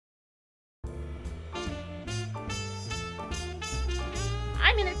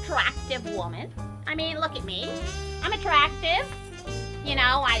I'm an attractive woman. I mean, look at me. I'm attractive. You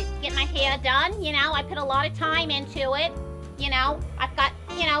know, I get my hair done. You know, I put a lot of time into it. You know, I've got,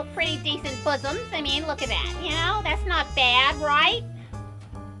 you know, pretty decent bosoms. I mean, look at that. You know, that's not bad, right?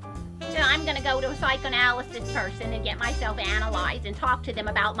 So I'm going to go to a psychoanalysis person and get myself analyzed and talk to them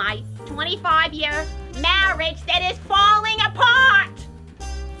about my 25-year marriage that is falling apart.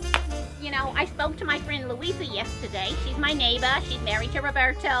 You know, I spoke to my friend Louisa yesterday. She's my neighbor. She's married to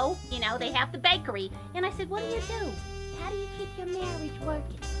Roberto. You know, they have the bakery. And I said, what do you do? How do you keep your marriage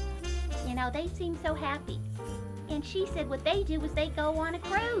working? You know, they seem so happy. And she said what they do is they go on a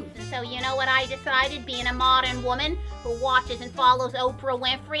cruise. And so you know what I decided, being a modern woman who watches and follows Oprah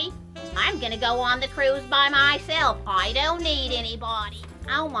Winfrey? I'm gonna go on the cruise by myself. I don't need anybody.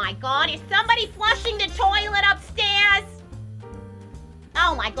 Oh my God, is somebody flushing the toilet upstairs?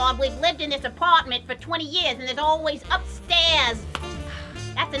 Oh my God, we've lived in this apartment for 20 years and it's always upstairs.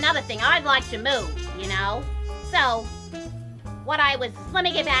 That's another thing, I'd like to move, you know? So, let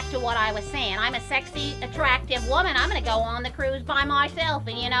me get back to what I was saying. I'm a sexy, attractive woman. I'm gonna go on the cruise by myself.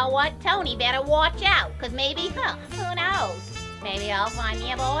 And you know what? Tony better watch out. Cause maybe, who knows? Maybe I'll find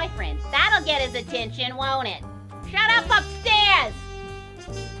me a boyfriend. That'll get his attention, won't it? Shut up upstairs!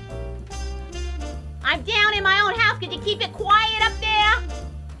 I'm down in my own house. Could you keep it quiet up there?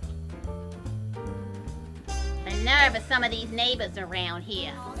 The nerve of some of these neighbors around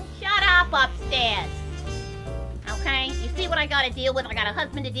here. Shut up upstairs. Okay? You see what I gotta deal with? I got a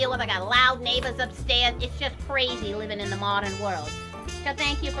husband to deal with. I got loud neighbors upstairs. It's just crazy living in the modern world. So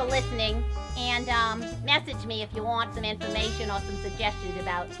thank you for listening. And message me if you want some information or some suggestions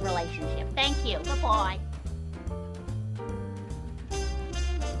about relationships. Thank you. Goodbye.